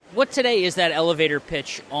what today is that elevator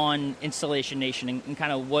pitch on Installation Nation and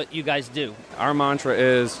kind of what you guys do? Our mantra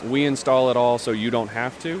is we install it all so you don't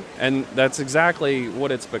have to. And that's exactly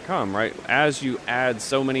what it's become, right? As you add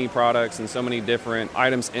so many products and so many different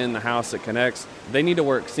items in the house that connects, they need to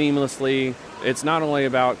work seamlessly. It's not only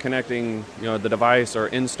about connecting, the device or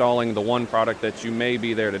installing the one product that you may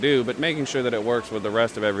be there to do, but making sure that it works with the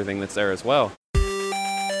rest of everything that's there as well.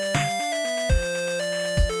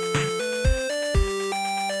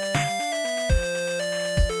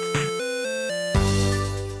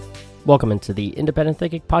 Welcome into the Independent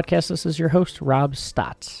Thinking Podcast. This is your host, Rob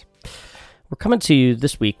Stotts. We're coming to you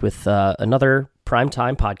this week with another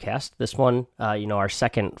primetime podcast. This one, our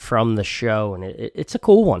second from the show, and it's a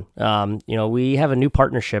cool one. We have a new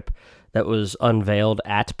partnership that was unveiled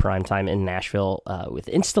at Primetime in Nashville with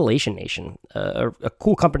Installation Nation, a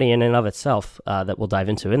cool company in and of itself that we'll dive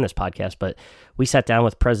into in this podcast. But we sat down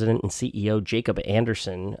with President and CEO Jacob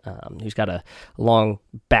Anderson, who's got a long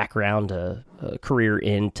background, a career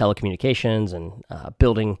in telecommunications and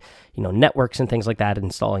building, networks and things like that,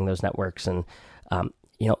 installing those networks, and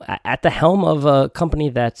at the helm of a company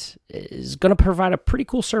that is going to provide a pretty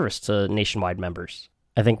cool service to nationwide members.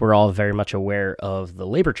 I think we're all very much aware of the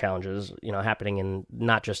labor challenges, happening in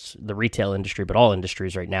not just the retail industry, but all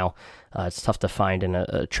industries right now. It's tough to find and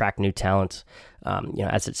attract new talent,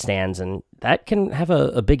 as it stands. And that can have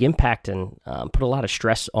a big impact and put a lot of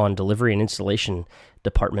stress on delivery and installation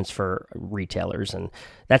departments for retailers. And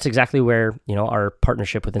that's exactly where, our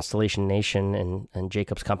partnership with Installation Nation and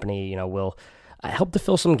Jacob's company, will help to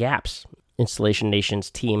fill some gaps. Installation Nation's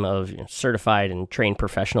team of certified and trained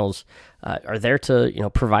professionals are there to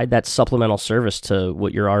provide that supplemental service to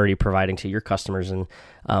what you're already providing to your customers, and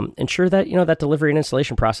ensure that that delivery and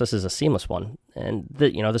installation process is a seamless one. And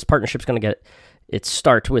this partnership is going to get its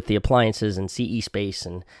start with the appliances and CE space,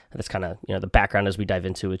 and that's kind of the background as we dive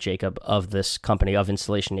into with Jacob of this company, of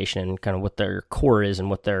Installation Nation, and kind of what their core is and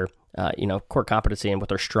what their core competency and what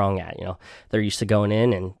they're strong at. They're used to going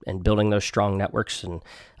in and building those strong networks and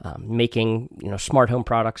making, smart home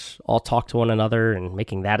products all talk to one another and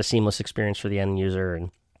making that a seamless experience for the end user.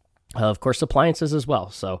 And of course, appliances as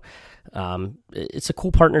well. So it's a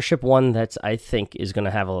cool partnership, one that I think is going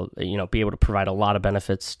to have be able to provide a lot of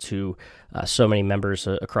benefits to so many members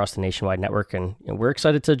across the nationwide network. And we're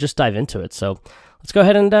excited to just dive into it. So let's go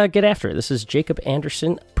ahead and get after it. This is Jacob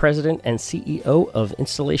Anderson, President and CEO of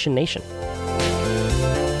Installation Nation.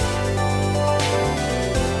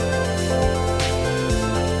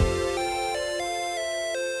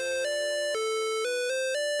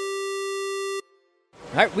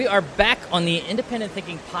 All right, we are back on the Independent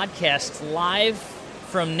Thinking Podcast live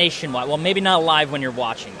from Nationwide. Well, maybe not live when you're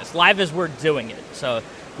watching this. Live as we're doing it. So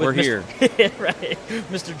we're here. Right.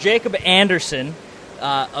 Mr. Jacob Anderson,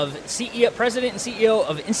 President and CEO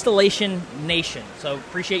of Installation Nation. So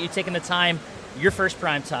appreciate you taking the time, your first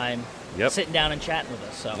prime time, sitting down and chatting with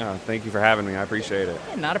us. So thank you for having me. I appreciate it.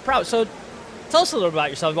 Yeah, not a problem. So tell us a little about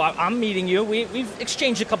yourself. Well, I'm meeting you. We've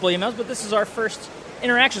exchanged a couple of emails, but this is our first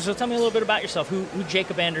interaction. So tell me a little bit about yourself, who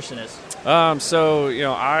Jacob Anderson is.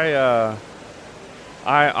 I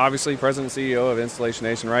obviously President and CEO of Installation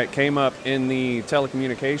Nation, right? Came up in the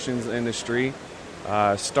telecommunications industry.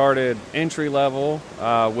 Started entry level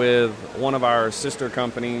with one of our sister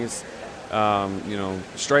companies,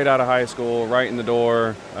 straight out of high school, right in the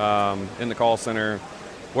door, in the call center.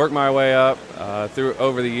 Worked my way up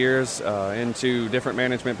over the years into different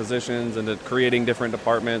management positions and creating different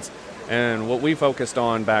departments. And what we focused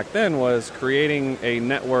on back then was creating a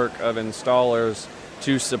network of installers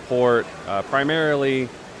to support primarily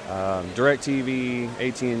DirecTV,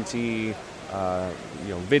 AT&T,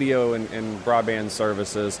 video and broadband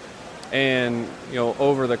services. And,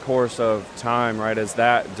 over the course of time, right, as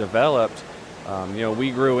that developed,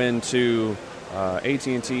 we grew into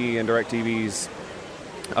AT&T and DirecTV's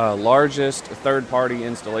largest third-party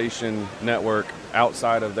installation network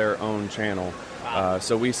outside of their own channel.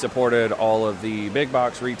 So we supported all of the big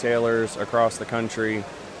box retailers across the country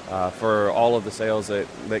for all of the sales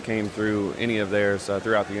that came through any of theirs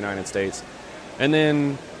throughout the United States. And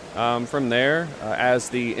then from there, as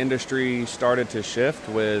the industry started to shift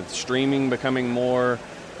with streaming becoming more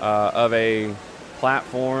of a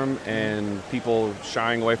platform and people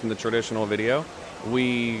shying away from the traditional video,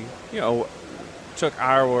 we, took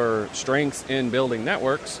our strengths in building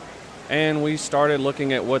networks and we started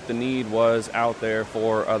looking at what the need was out there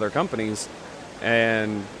for other companies.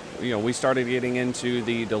 And we started getting into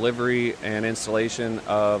the delivery and installation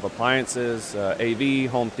of appliances,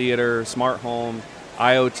 AV, home theater, smart home.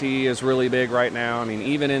 IoT is really big right now. I mean,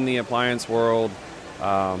 even in the appliance world,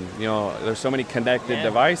 there's so many connected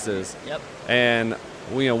devices. Yep. And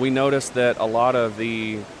we noticed that a lot of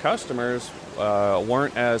the customers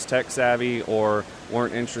weren't as tech savvy or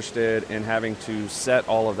weren't interested in having to set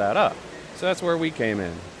all of that up. So that's where we came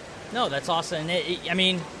in. No, that's awesome. I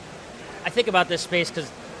mean, I think about this space because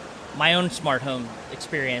my own smart home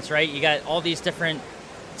experience, right? You got all these different,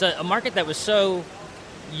 it's a market that was so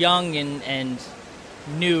young and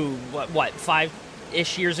new, what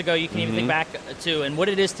 5-ish years ago, you can even think back to, and what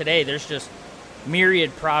it is today, there's just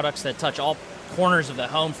myriad products that touch all corners of the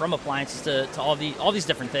home, from appliances to all these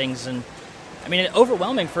different things. And I mean, it's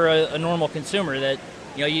overwhelming for a normal consumer that,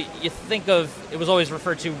 you think of, it was always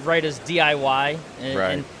referred to as DIY,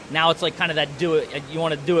 and now it's like kind of that you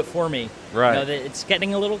want to do it for me. Right. That it's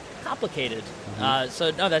getting a little complicated.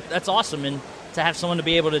 So no, that's awesome, and to have someone to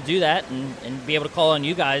be able to do that and be able to call on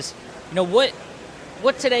you guys.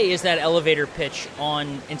 What today is that elevator pitch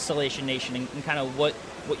on Installation Nation and kind of what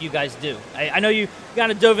you guys do? I know you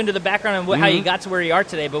kind of dove into the background and how you got to where you are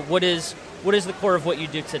today, but what is the core of what you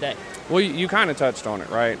do today? Well, you kind of touched on it,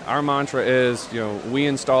 right? Our mantra is, we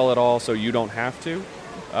install it all so you don't have to.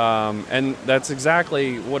 And that's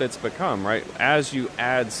exactly what it's become, right? As you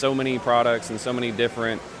add so many products and so many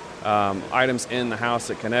different items in the house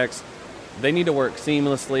that connects, they need to work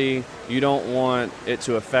seamlessly. You don't want it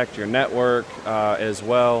to affect your network as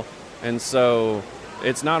well. And so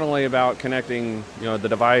it's not only about connecting, the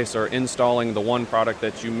device or installing the one product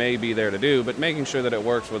that you may be there to do, but making sure that it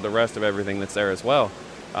works with the rest of everything that's there as well.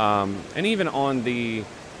 And even on the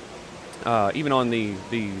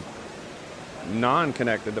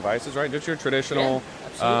non-connected devices, right? Just your traditional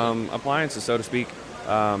appliances, so to speak.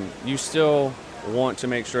 You still want to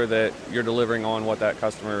make sure that you're delivering on what that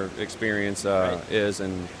customer experience is,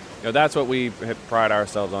 and that's what we pride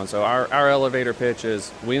ourselves on. So our elevator pitch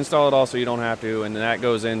is, we install it all so you don't have to, and that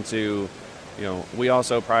goes into, we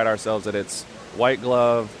also pride ourselves that it's white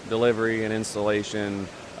glove delivery and installation,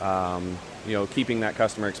 keeping that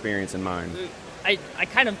customer experience in mind.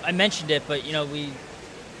 I mentioned it, but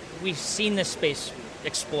we've seen this space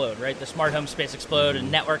explode, right? The smart home space explode,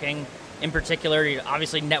 and networking in particular.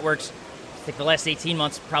 Obviously, networks, I think the last 18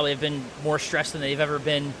 months probably have been more stressed than they've ever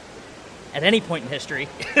been at any point in history.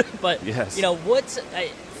 But, yes. What's,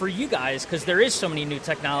 for you guys, because there is so many new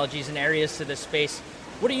technologies and areas to this space,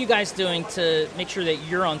 what are you guys doing to make sure that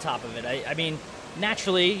you're on top of it? I mean,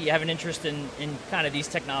 naturally, you have an interest in kind of these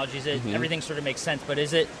technologies. Everything sort of makes sense, but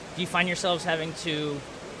do you find yourselves having to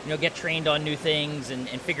get trained on new things and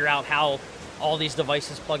figure out how all these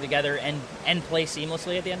devices plug together and play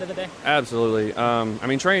seamlessly at the end of the day? Absolutely.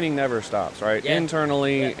 Training never stops, right? Yeah.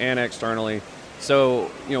 Internally and externally. So,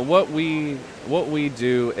 what we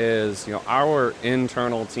do is, our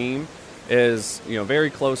internal team is, very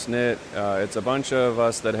close-knit. It's a bunch of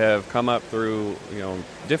us that have come up through,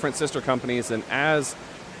 different sister companies. And as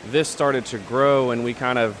this started to grow and we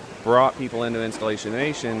kind of brought people into Installation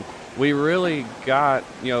Nation, we really got,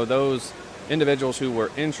 those individuals who were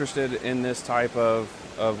interested in this type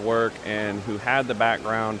of work and who had the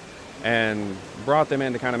background, and brought them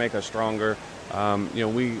in to kind of make us stronger.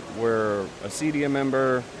 We were a CEDIA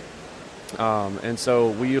member, and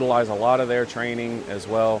so we utilize a lot of their training as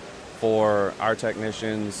well for our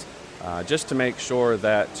technicians, just to make sure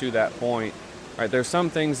that, to that point, right, there's some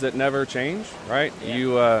things that never change, right?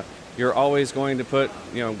 Yeah. You're always going to put,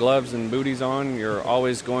 gloves and booties on. You're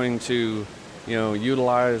always going to,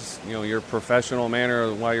 utilize, your professional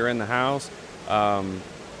manner while you're in the house.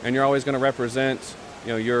 And you're always going to represent,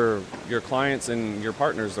 your clients and your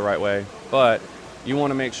partners the right way. But you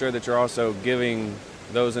want to make sure that you're also giving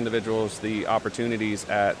those individuals the opportunities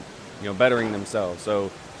at, bettering themselves. So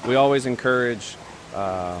we always encourage,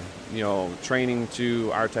 training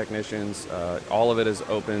to our technicians. All of it is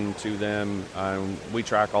open to them. We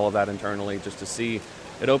track all of that internally just to see.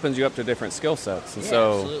 It opens you up to different skill sets. And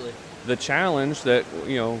so absolutely. The challenge that,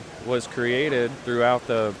 was created throughout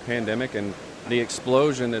the pandemic and the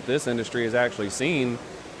explosion that this industry has actually seen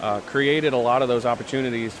created a lot of those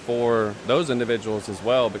opportunities for those individuals as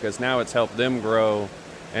well, because now it's helped them grow,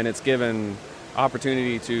 and it's given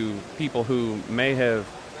opportunity to people who may have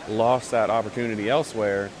lost that opportunity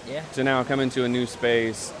elsewhere to now come into a new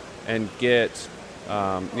space and get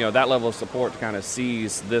that level of support to kind of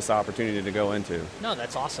seize this opportunity to go into. No,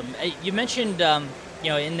 that's awesome. You mentioned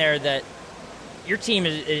in there that your team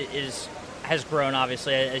has grown,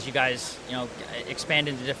 obviously, as you guys expand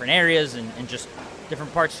into different areas and just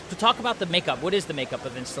different parts. To talk about the makeup, what is the makeup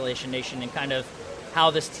of Installation Nation, and kind of how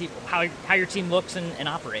this team, how your team looks and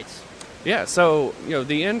operates? Yeah, so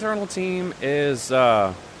the internal team is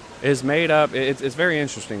made up. It's very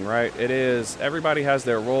interesting, right? It is, everybody has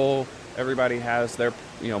their role, everybody has their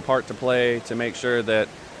part to play to make sure that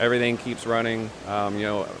everything keeps running.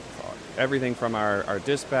 Everything from our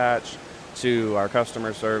dispatch to our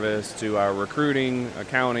customer service to our recruiting,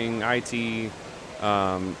 accounting, IT,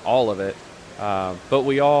 all of it. But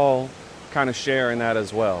we all kind of share in that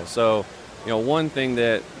as well. So, one thing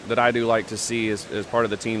that I do like to see as part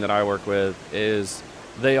of the team that I work with is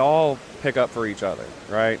they all pick up for each other,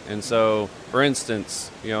 right? And so, for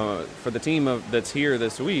instance, for the team that's here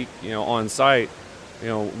this week, on site,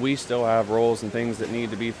 we still have roles and things that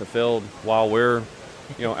need to be fulfilled while we're,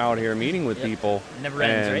 out here meeting with people. Never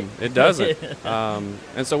ends, right? It doesn't.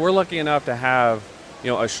 And so we're lucky enough to have,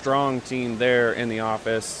 a strong team there in the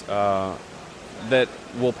office that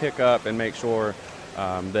will pick up and make sure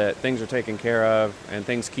that things are taken care of and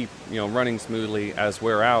things keep, running smoothly as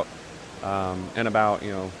we're out and about,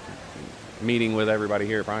 meeting with everybody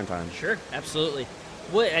here at Primetime. Sure, absolutely.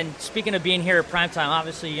 And speaking of being here at Primetime,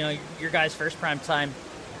 obviously, your guys' first Primetime.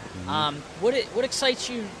 What excites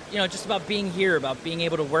you, just about being here, about being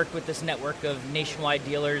able to work with this network of nationwide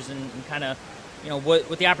dealers and kind of,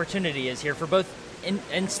 what the opportunity is here for both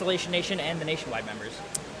Installation Nation and the nationwide members?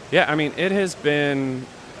 Yeah, I mean, it has been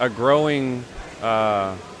a growing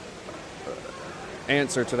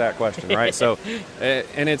answer to that question, right? So,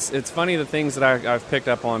 and it's funny the things that I've picked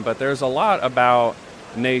up on, but there's a lot about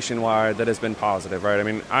Nationwide that has been positive, right? I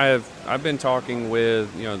mean, I've been talking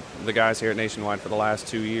with the guys here at Nationwide for the last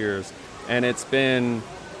 2 years, and it's been,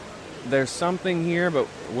 there's something here, but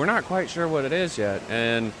we're not quite sure what it is yet.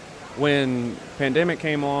 And when pandemic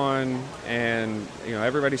came on, and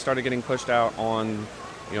everybody started getting pushed out on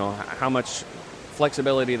how much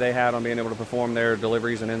flexibility they had on being able to perform their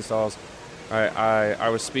deliveries and installs. I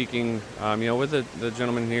was speaking, with the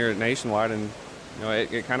gentleman here at Nationwide, and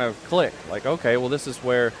it kind of clicked. Like, okay, well, this is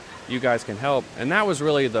where you guys can help, and that was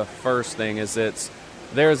really the first thing. Is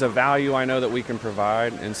there's a value I know that we can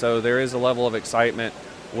provide, and so there is a level of excitement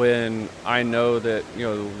when I know that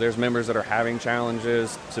there's members that are having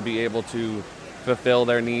challenges to be able to fulfill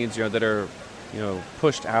their needs, that are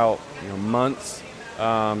pushed out months.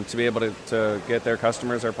 To be able to get their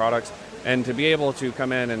customers their products, and to be able to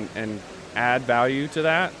come in and add value to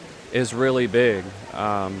that is really big.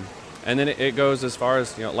 And then it goes as far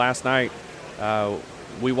as last night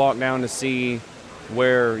we walked down to see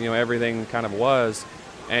where everything kind of was,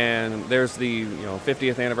 and there's the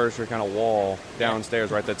 50th anniversary kind of wall downstairs,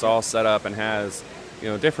 right? That's all set up and has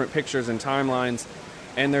different pictures and timelines,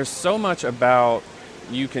 and there's so much about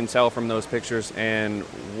you can tell from those pictures and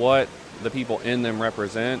what the people in them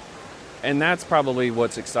represent. And that's probably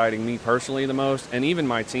what's exciting me personally the most, and even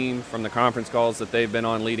my team from the conference calls that they've been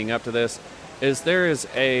on leading up to this, is there is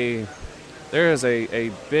a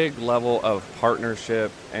big level of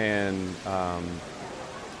partnership, and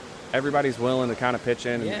everybody's willing to kind of pitch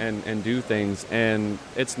in and do things, and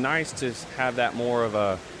it's nice to have that more of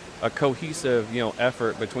a cohesive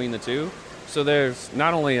effort between the two. So there's,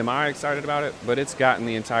 not only am I excited about it, but it's gotten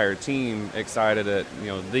the entire team excited that,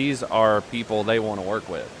 these are people they want to work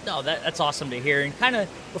with. No, that's awesome to hear. And kind of,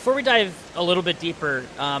 before we dive a little bit deeper,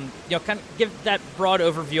 kind of give that broad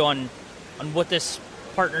overview on what this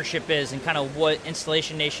partnership is and kind of what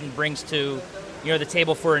Installation Nation brings to, the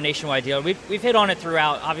table for a nationwide dealer. We've hit on it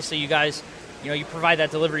throughout. Obviously, you guys, you provide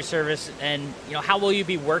that delivery service, and, how will you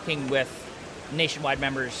be working with nationwide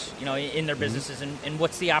members, in their businesses, and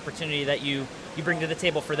what's the opportunity that you bring to the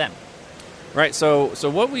table for them? Right. So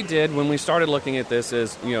what we did when we started looking at this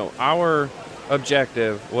is, our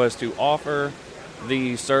objective was to offer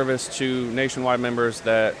the service to nationwide members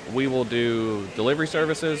that we will do delivery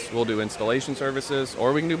services, we'll do installation services,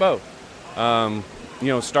 or we can do both.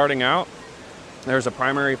 Starting out, there's a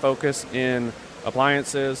primary focus in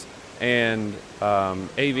appliances and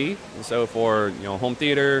AV. And so for home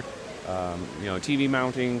theater, TV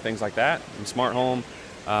mounting, things like that, and smart home.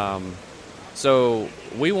 So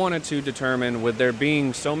we wanted to determine, with there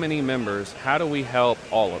being so many members, how do we help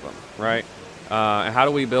all of them, right? How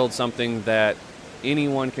do we build something that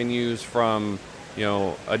anyone can use, from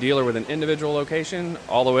a dealer with an individual location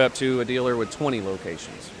all the way up to a dealer with 20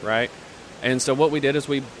 locations, right? And so what we did is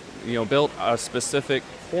we built a specific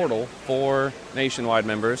portal for nationwide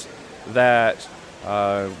members that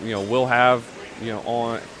we'll have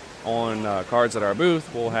on cards at our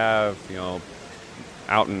booth. We'll have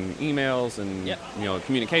out in emails and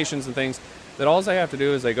communications and things, that all they have to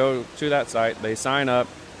do is they go to that site, they sign up,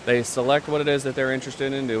 they select what it is that they're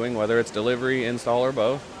interested in doing, whether it's delivery, install, or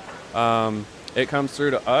both. It comes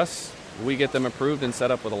through to us, we get them approved and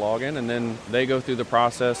set up with a login, and then they go through the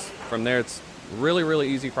process. From there, it's really, really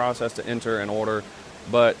easy process to enter and order,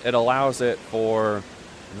 but it allows it for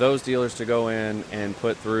those dealers to go in and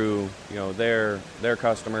put through their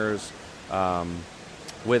customers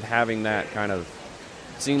with having that kind of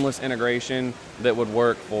seamless integration that would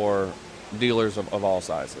work for dealers of all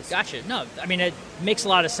sizes. Gotcha. No, I mean, it makes a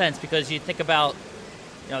lot of sense because you think about,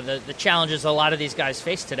 the challenges a lot of these guys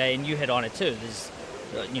face today, and you hit on it too. There's,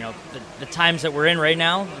 the times that we're in right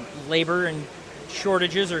now, labor and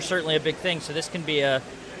shortages are certainly a big thing. So this can be a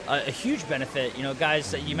huge benefit.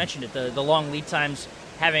 Guys, that you mentioned it, the long lead times,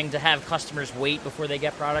 having to have customers wait before they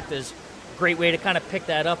get product is a great way to kind of pick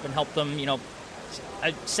that up and help them,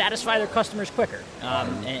 satisfy their customers quicker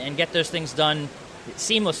and get those things done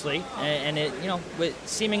seamlessly. And it, with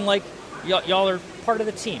seeming like y'all are part of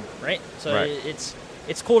the team, right? So right.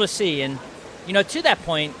 It's cool to see. And, to that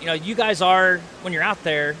point, you guys are, when you're out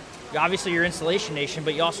there, obviously you're Installation Nation,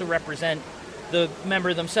 but you also represent the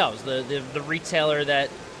member themselves, the retailer that,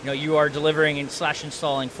 you are delivering and /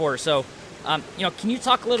 installing for. So, can you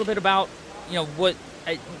talk a little bit about, what,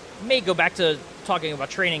 I may go back to talking about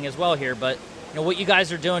training as well here, but, what you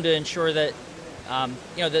guys are doing to ensure that,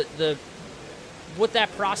 what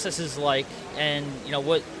that process is like and,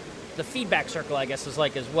 what the feedback circle, I guess, is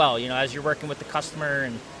like as well, as you're working with the customer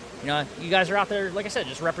and, you guys are out there, like I said,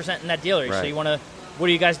 just representing that dealer. Right. So what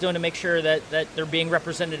are you guys doing to make sure that they're being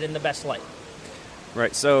represented in the best light?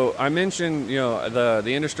 Right. So I mentioned, the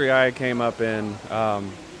industry I came up in,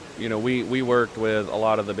 we worked with a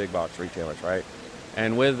lot of the big box retailers, right?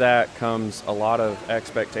 And with that comes a lot of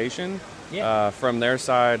expectation from their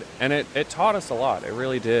side. And it taught us a lot. It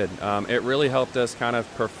really did. It really helped us kind of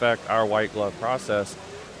perfect our white glove process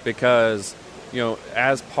because,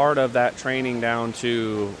 as part of that training down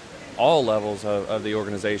to all levels of the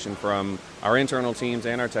organization, from our internal teams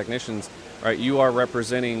and our technicians, right, you are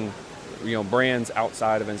representing brands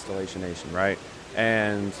outside of Installation Nation, right?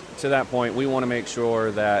 And to that point, we want to make sure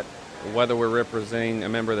that whether we're representing a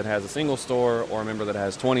member that has a single store or a member that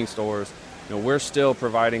has 20 stores, we're still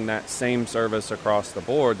providing that same service across the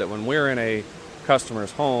board, that when we're in a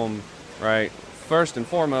customer's home, right, first and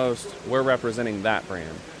foremost, we're representing that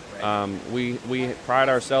brand. We pride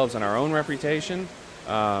ourselves on our own reputation,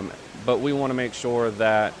 but we want to make sure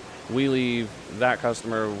that we leave that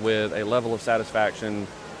customer with a level of satisfaction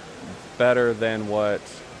better than what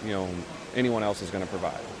anyone else is going to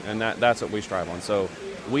provide, and that's what we strive on. So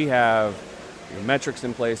we have metrics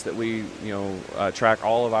in place that we track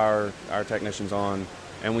all of our technicians on,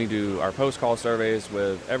 and we do our post-call surveys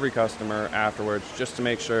with every customer afterwards just to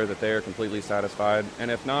make sure that they are completely satisfied,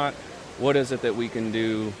 and if not, what is it that we can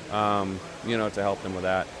do to help them with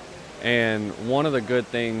that. And one of the good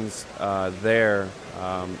things there,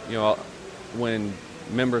 when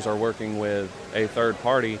members are working with a third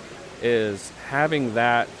party, is having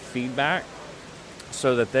that feedback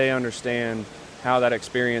so that they understand how that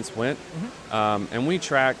experience went. Mm-hmm. And we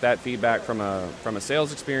track that feedback from a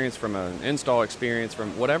sales experience, from an install experience,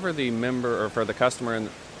 from whatever the member or for the customer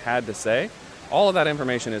had to say. All of that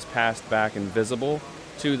information is passed back and visible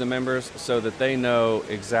to the members so that they know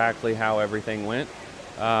exactly how everything went,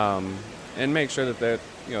 and make sure that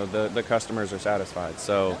the customers are satisfied.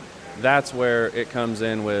 So that's where it comes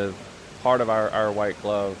in with part of our white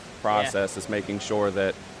glove process, is making sure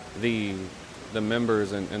that the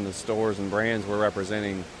members and the stores and brands we're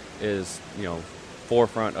representing is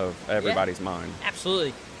forefront of everybody's mind.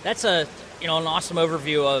 Absolutely. That's an awesome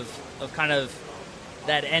overview of kind of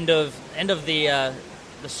that end of the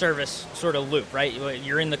service sort of loop, right?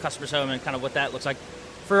 You're in the customer's home and kind of what that looks like.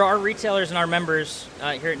 For our retailers and our members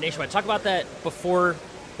here at Nationwide, talk about that before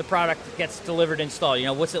the product gets delivered, installed.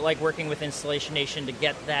 What's it like working with Installation Nation to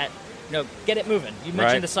get that, get it moving? You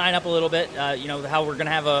mentioned the sign up a little bit, how we're going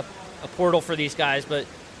to have a portal for these guys, but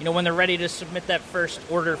when they're ready to submit that first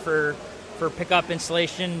order for pickup,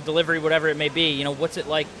 installation, delivery, whatever it may be, what's it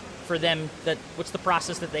like for them? What's the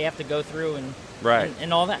process that they have to go through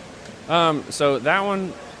and all that? So that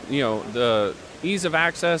one, the ease of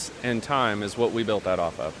access and time is what we built that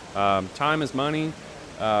off of. Time is money.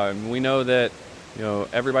 We know that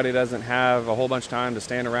everybody doesn't have a whole bunch of time to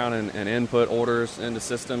stand around and input orders into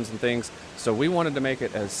systems and things. So we wanted to make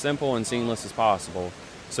it as simple and seamless as possible.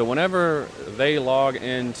 So whenever they log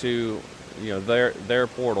into their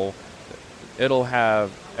portal, it'll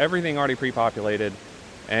have everything already pre-populated,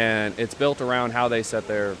 and it's built around how they set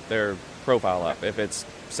their profile up. If it's,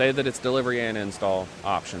 say that it's delivery and install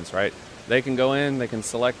options, right? They can go in, they can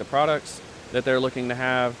select the products that they're looking to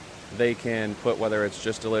have. They can put whether it's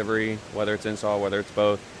just delivery, whether it's install, whether it's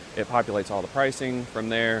both. It populates all the pricing from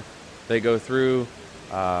there. They go through,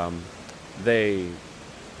 they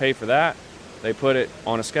pay for that, they put it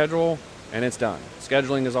on a schedule, and it's done.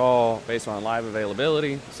 Scheduling is all based on live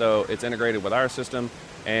availability, so it's integrated with our system,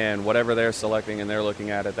 and whatever they're selecting and they're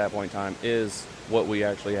looking at that point in time is what we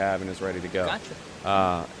actually have and is ready to go. Gotcha.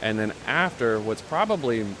 And then after, what's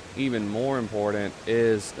probably even more important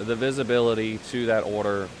is the visibility to that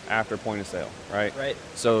order after point of sale, right? Right.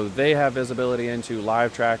 So they have visibility into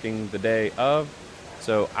live tracking the day of.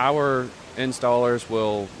 So our installers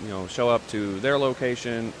will, show up to their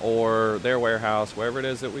location or their warehouse, wherever it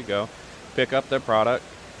is that we go, pick up their product,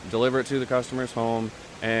 deliver it to the customer's home,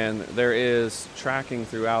 and there is tracking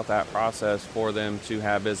throughout that process for them to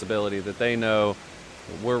have visibility that they know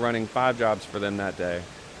we're running 5 jobs for them that day.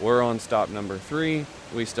 We're on stop number 3.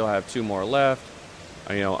 We still have 2 more left.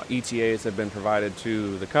 ETAs have been provided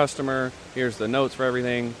to the customer. Here's the notes for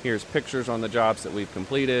everything. Here's pictures on the jobs that we've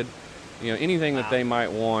completed. Anything that they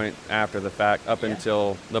might want after the fact up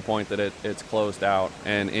until the point that it's closed out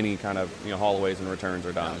and any kind of, haulaways and returns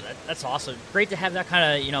are done. That's awesome. Great to have that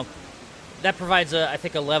kind of, that provides, I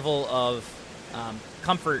think, a level of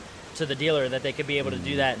comfort to the dealer that they could be able to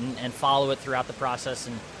do that and follow it throughout the process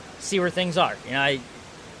and see where things are.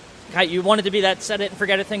 You wanted to be that set it and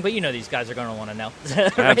forget it thing, but these guys are going to want to know.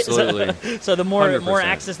 Right? Absolutely. So the more 100%.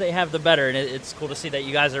 access they have, the better, and it's cool to see that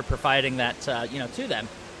you guys are providing that to them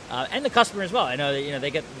and the customer as well. I know that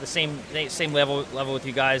they get the same level with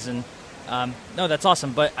you guys, and no, that's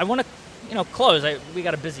awesome. But I want to close. We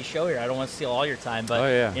got a busy show here. I don't want to steal all your time,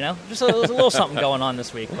 but just a little something going on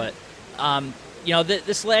this week, but.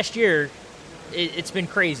 This last year, it's been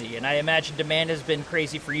crazy, and I imagine demand has been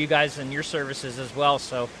crazy for you guys and your services as well.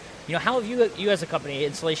 So, how have you as a company,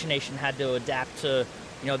 Installation Nation, had to adapt to,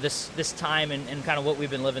 this time and kind of what we've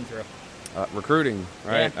been living through? Recruiting,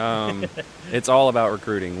 right? Yeah. It's all about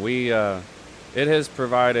recruiting. It has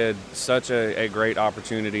provided such a great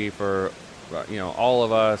opportunity for, all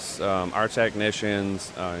of us, our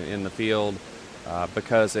technicians in the field.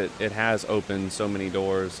 Because it has opened so many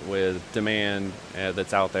doors with demand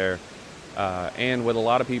that's out there, and with a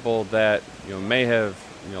lot of people that may have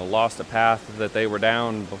lost a path that they were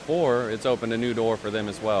down before, it's opened a new door for them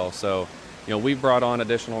as well. So we've brought on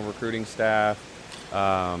additional recruiting staff,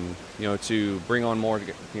 to bring on more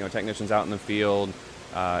technicians out in the field.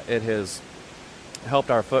 It has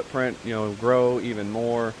helped our footprint grow even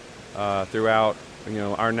more throughout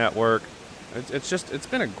our network. It's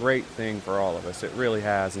been a great thing for all of us. It really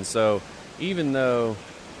has. And so even though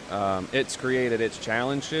it's created its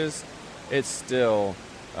challenges, it's still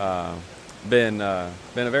been a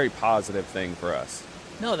very positive thing for us.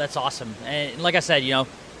 No, that's awesome. And like I said,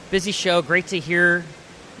 busy show. Great to hear,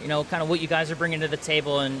 kind of what you guys are bringing to the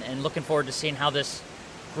table, and looking forward to seeing how this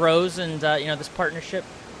grows and, this partnership,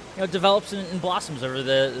 develops and blossoms over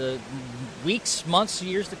the weeks, months,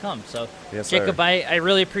 years to come. So, yes, Jacob, I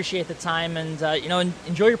really appreciate the time, and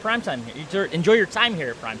enjoy your prime time here. Enjoy your time here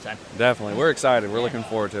at Prime Time. Definitely, we're excited. We're looking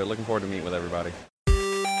forward to it. Looking forward to meet with everybody.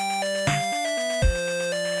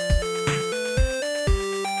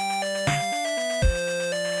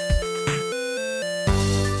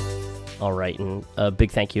 All right, and a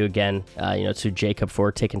big thank you again, to Jacob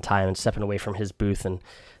for taking time and stepping away from his booth and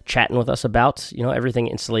chatting with us about, everything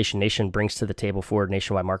Installation Nation brings to the table for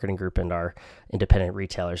Nationwide Marketing Group and our independent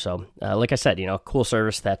retailers. So, like I said, cool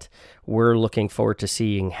service that we're looking forward to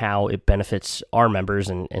seeing how it benefits our members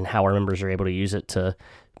and how our members are able to use it to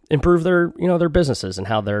improve their, their businesses and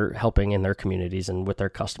how they're helping in their communities and with their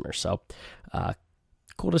customers. So,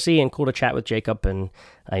 cool to see and cool to chat with Jacob. And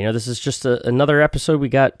this is just another episode. We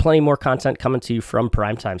got plenty more content coming to you from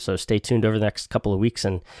Primetime, so stay tuned over the next couple of weeks,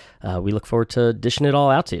 and we look forward to dishing it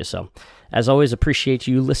all out to you. So as always, appreciate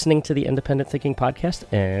you listening to the Independent Thinking Podcast,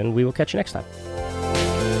 and we will catch you next time.